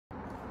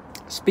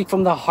Speak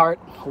from the heart,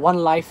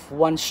 one life,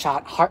 one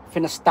shot, heart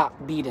finna stop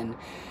beating.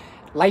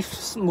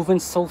 Life's moving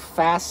so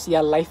fast,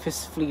 yeah, life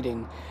is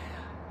fleeting.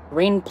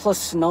 Rain plus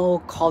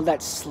snow, call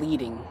that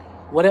sleeting.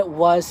 What it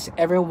was,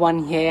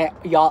 everyone here,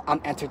 y'all,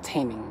 I'm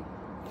entertaining.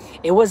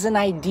 It was an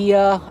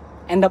idea,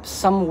 end up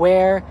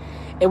somewhere.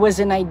 It was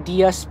an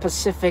idea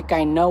specific,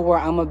 I know where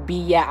I'ma be,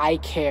 yeah, I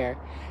care.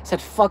 Said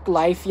fuck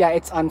life, yeah,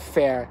 it's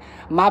unfair.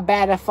 My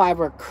bad if I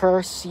ever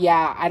curse,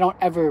 yeah, I don't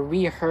ever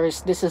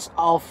rehearse. This is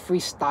all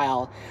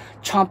freestyle.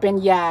 Chomping,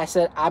 yeah, I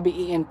said I be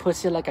eating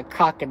pussy like a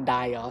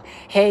crocodile.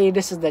 Hey,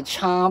 this is the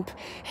chomp.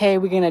 Hey,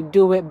 we're gonna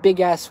do it. Big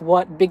ass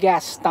what? Big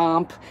ass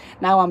stomp.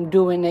 Now I'm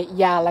doing it,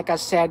 yeah, like I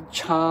said,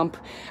 chomp.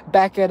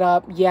 Back it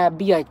up, yeah,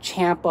 be a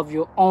champ of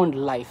your own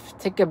life.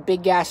 Take a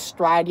big ass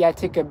stride, yeah,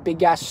 take a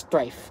big ass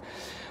strife.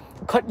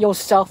 Cut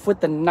yourself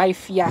with the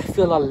knife, yeah, I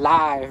feel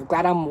alive.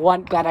 Glad I'm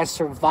one, glad I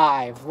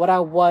survived. What I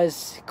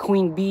was,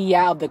 queen bee,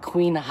 yeah, of the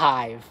queen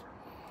hive.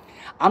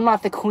 I'm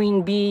not the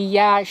queen bee,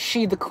 yeah,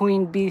 she the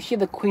queen bee, she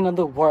the queen of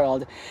the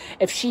world.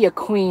 If she a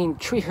queen,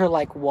 treat her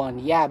like one,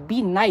 yeah,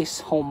 be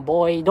nice,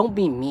 homeboy, don't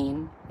be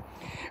mean.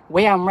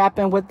 Way I'm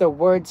rapping with the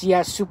words,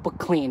 yeah, super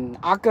clean.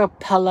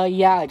 Acapella,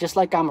 yeah, just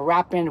like I'm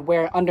rapping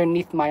where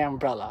underneath my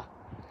umbrella.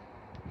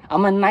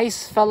 I'm a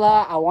nice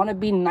fella, I wanna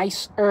be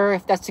nicer.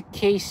 If that's the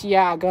case,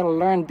 yeah, I gotta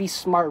learn, be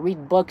smart,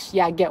 read books,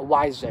 yeah, get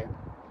wiser.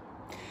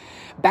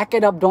 Back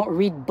it up, don't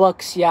read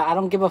books, yeah, I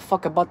don't give a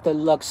fuck about the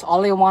looks.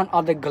 All I want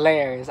are the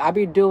glares. I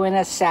be doing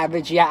a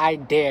savage, yeah, I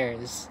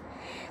dares.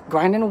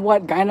 Grinding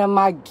what? Grinding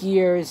my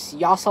gears.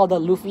 Y'all saw the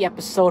Luffy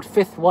episode,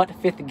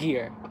 fifth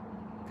gear.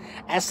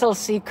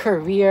 SLC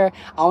career,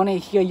 I wanna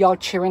hear y'all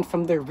cheering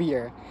from the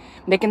rear.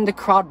 Making the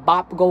crowd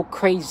bop, go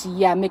crazy,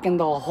 yeah, making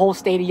the whole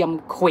stadium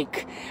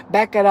quake.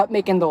 Back it up,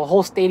 making the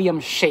whole stadium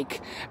shake.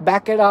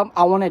 Back it up,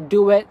 I wanna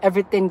do it,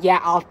 everything, yeah,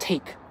 I'll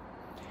take.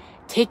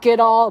 Take it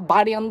all,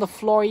 body on the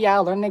floor, yeah,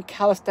 learning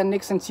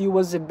calisthenics since you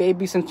was a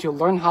baby, since you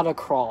learned how to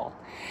crawl.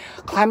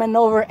 Climbing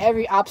over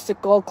every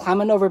obstacle,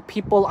 climbing over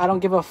people, I don't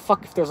give a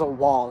fuck if there's a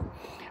wall.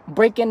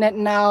 Breaking it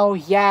now,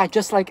 yeah,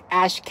 just like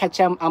Ash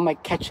Ketchum, I'ma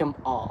catch 'em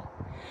all.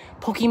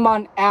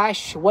 Pokemon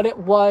Ash, what it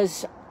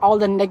was, all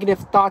the negative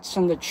thoughts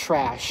in the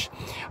trash.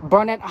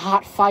 Burn it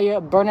hot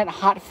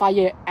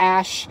fire,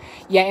 ash.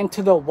 Yeah,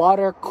 into the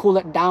water, cool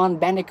it down.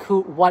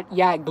 Bandicoot, what?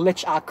 Yeah,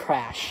 glitch, I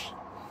crash.